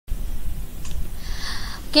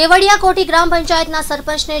કેવડિયા કોટી ગ્રામ પંચાયતના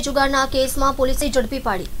સરપંચને જુગારના કેસમાં પોલીસે ઝડપી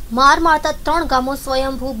પાડી માર મારતા 3 ગામો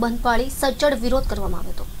સ્વયંભૂ બંધ પાડી સજ્જડ વિરોધ કરવામાં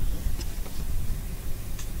આવ્યો હતો।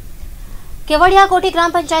 કેવડિયા કોટી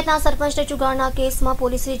ગ્રામ પંચાયતના સરપંચને જુગારના કેસમાં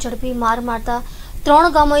પોલીસે ઝડપી માર મારતા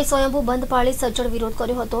 3 ગામોએ સ્વયંભૂ બંધ પાડી સજ્જડ વિરોધ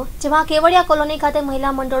કર્યો હતો, જેમાં કેવડિયા કોલોની ખાતે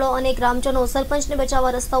મહિલા મંડળો અને ગ્રામજનો સરપંચને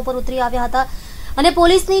બચાવવા રસ્તા ઉપર ઉતરી આવ્યા હતા અને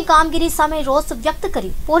પોલીસની કામગીરી સામે રોષ વ્યક્ત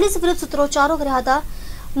કરી પોલીસ વિરુદ્ધ સૂત્રોચ્ચારો કર્યા હતા।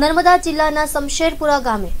 નર્મદા જિલ્લાના શમશેરપુરા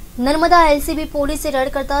ગામે નર્મદા એલસીબી પોલીસે રેડ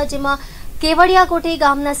કરતા, જેમાં કેવડિયા કોટી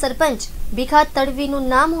ગામના સરપંચ ભીખા તડવીનું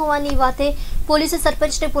નામ હોવાની વાતે પોલીસે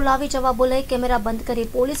સરપંચને બોલાવી જવાબો લઈ કેમેરા બંધ કરી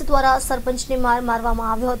પોલીસ દ્વારા સરપંચને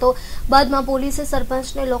મારવામાં આવ્યો હતો। બાદમાં પોલીસે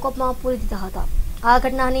સરપંચને લોકઅપમાં પૂરી દીધા હતા। આ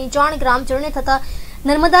ઘટનાની જાણ ગ્રામજનોને થતા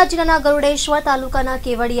નર્મદા જિલ્લાના ગરુડેશ્વર તાલુકાના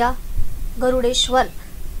કેવડિયા, ગરુડેશ્વર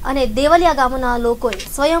અને દેવલિયા ગામના લોકોએ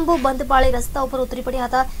સ્વયંભૂ બંધ પાળી રસ્તા ઉપર ઉતરી પડ્યા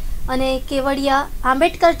હતા અને કેવડિયા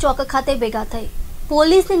આંબેડકર ચોક ખાતે ભેગા થઈ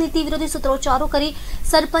પોલીસની નીતિ વિરોધી સૂત્રોચ્ચારો કરી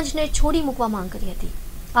સરપંચને છોડી મૂકવા માંગ કરી હતી।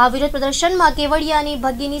 આ વિરોધ પ્રદર્શનમાં કેવડિયાની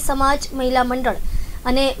ભગીની સમાજ, મહિલા મંડળ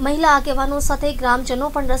અને મહિલા આગેવાનો સાથે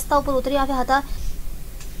ગ્રામજનો પણ રસ્તા ઉપર ઉતરી આવ્યા હતા।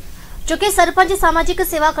 જોકે સરપંચ સામાજિક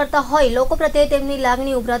સેવા કરતા હોય લોકો પ્રત્યે તેમની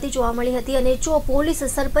લાગણી ઉભરાતી જોવા મળી હતી અને જો પોલીસ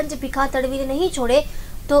સરપંચ ભીખા તડવીને નહીં છોડે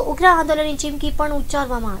તો ઉગ્ર આંદોલનની ચીમકી પણ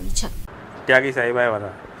ઉચ્ચારવામાં આવી છે। ત્યાગી સાહેબ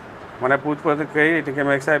આવ્યા મને પૂછપરછ કરી હતી કે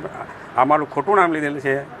મેં સાહેબ અમારું ખોટું નામ લીધેલું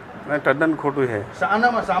છે અને તદ્દન ખોટું છે।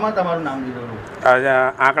 શામાં તમારું નામ લીધેલું?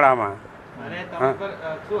 આંકડામાં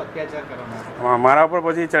મારા ઉપર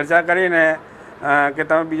પછી ચર્ચા કરીને કે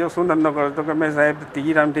તમે બીજો શું ધંધો કરો તો કે મેં સાહેબ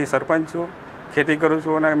ત્રીજી રામથી સરપંચ છું, ખેતી કરું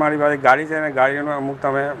છું અને મારી પાસે ગાડી છે અને ગાડીનો અમુક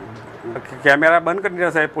તમે કેમેરા બંધ કરી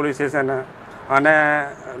દીધા સાહેબ પોલીસ સ્ટેશન અને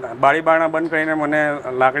બારી બારણા બંધ કરીને મને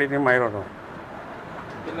લાકડીથી માર્યો હતો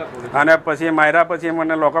અને પછી માર્યા પછી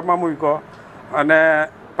મને લોકઅપમાં મૂક્યો અને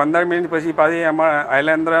 15 મિનિટ પછી પાછી અમારા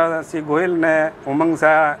આઈલેન્દ્રસિંહ ગોહિલ ને ઉમંગ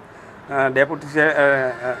શાહ ડેપ્યુટી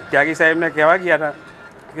ત્યાગી સાહેબને કહેવા ગયા હતા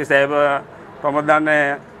કે સાહેબ પ્રમોદદારને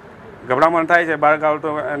ગભરામણ થાય છે, બહાર ગાવ તો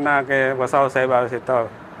એના કે વસાવો સાહેબ આવે છે તો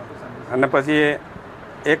અને પછી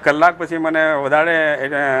 1 કલાક પછી મને વધારે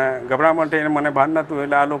ગભરામણ થઈને મને ભાન નહોતું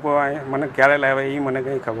એટલે આ લોકો મને ક્યારે લાવ્યા એ મને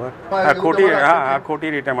કંઈ ખબર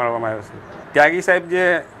ખોટી રીતે મારવામાં આવ્યો છે। ત્યાગી સાહેબ જે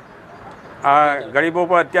આ ગરીબો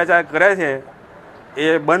પર અત્યાચાર કરે છે એ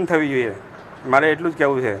બંધ થવી જોઈએ, મારે એટલું જ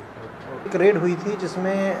કહેવું છે। एक रेड हुई थी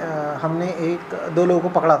जिसमें हमने 2 लोगों को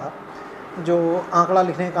पकड़ा था जो आंकड़ा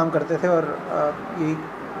लिखने का काम करते थे और ये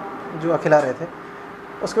जो अखिला रहे थे।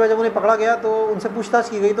 उसके बाद जब उन्हें पकड़ा गया तो उनसे पूछताछ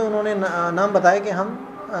की गई तो उन्होंने नाम बताया कि हम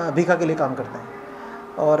भीखा के लिए काम करते हैं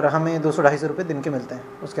और हमें 200-250 रुपये दिन के मिलते हैं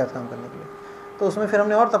उसके साथ काम करने के लिए। तो उसमें फिर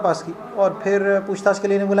हमने और तपास की और फिर पूछताछ के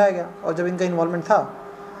लिए इन्हें बुलाया गया और जब इनका इन्वॉल्वमेंट था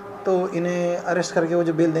तो इन्हें अरेस्ट करके वो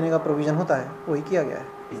जो बेल देने का प्रोविज़न होता है वही किया गया है।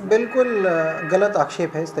 बिल्कुल गलत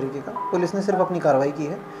आक्षेप है इस तरीके का। पुलिस ने सिर्फ अपनी कार्रवाई की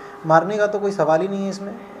है, मारने का तो कोई सवाल ही नहीं है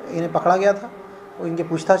इसमें। इन्हें पकड़ा गया था, इनकी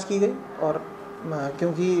पूछताछ की गई और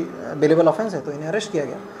क्योंकि बेलेबल ऑफेंस है तो इन्हें अरेस्ट किया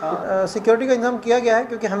गया। सिक्योरिटी का इंतजाम किया गया है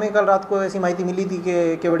क्योंकि हमें कल रात को ऐसी माहिती मिली थी कि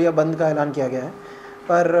केवड़िया बंद का ऐलान किया गया है,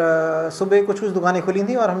 पर सुबह कुछ दुकानें खुली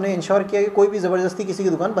थी और हमने इंश्योर किया कि कोई भी ज़बरदस्ती किसी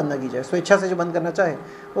की दुकान बंद ना की जाए। स्वेच्छा से जो बंद करना चाहे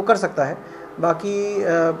वो कर सकता है। बाकी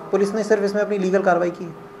पुलिस ने सिर्फ इसमें अपनी लीगल कार्रवाई की।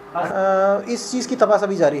 इस चीज़ की तपास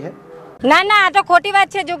अभी जारी है। ના ના, આ તો ખોટી વાત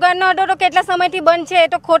છે। જુગારનો અડ્ડો તો કેટલા સમયથી બંધ છે, એ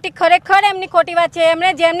તો ખોટી ખરેખર એમની ખોટી વાત છે। એમણે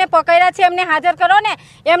જેમને પકડ્યા છે એમને હાજર કરો ને,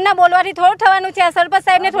 એમના બોલવાથી થોડું થવાનું છે। આ સરપંચ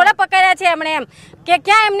સાહેબને થોડા પકડ્યા છે એમણે, એમ કે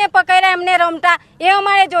ક્યાં એમને પકડ્યા, એમને રમતા એ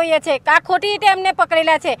અમારે જોઈએ છે। આ ખોટી રીતે એમને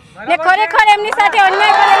પકડેલા છે ને ખરેખર એમની સાથે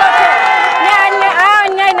અન્યાય કરેલો છે ને આ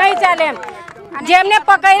અન્યાય નહીં ચાલે એમ। જેમને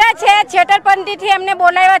પકડ્યા છે છેતરપિંડીથી એમને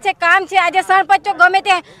બોલાવ્યા છે, કામ છે। આજે સરપંચ તો ગમે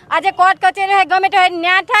તે આજે કોર્ટ કચેરી હોય ગમે તે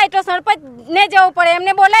ન્યાય થાય તો સરપંચને જવું પડે,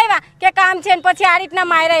 એમને બોલાવ્યા કે કામ છે ને પછી આ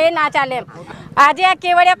રીતના માર્યા એ ના ચાલે એમ। આજે આ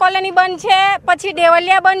કેવડિયા કોલોની બંધ છે, પછી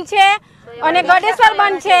દેવલિયા બંધ છે અને ગઢેશ્વર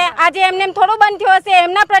બંધ છે। આજે એમને થોડું બંધ થયું હશે,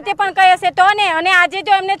 એમના પ્રત્યે પણ કહી હશે તો ને, અને આજે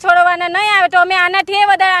જો એમને છોડવાના નહીં આવે તો અમે આનાથી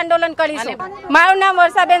વધારે આંદોલન કરીશું। મારું નામ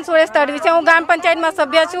વર્ષાબેન સુરેશ તડવી છે, હું ગ્રામ પંચાયતમાં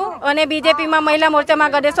સભ્ય છું અને બીજેપીમાં મહિલા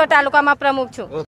મોરચામાં ગઢેશ્વર તાલુકામાં પ્રમુખ છું।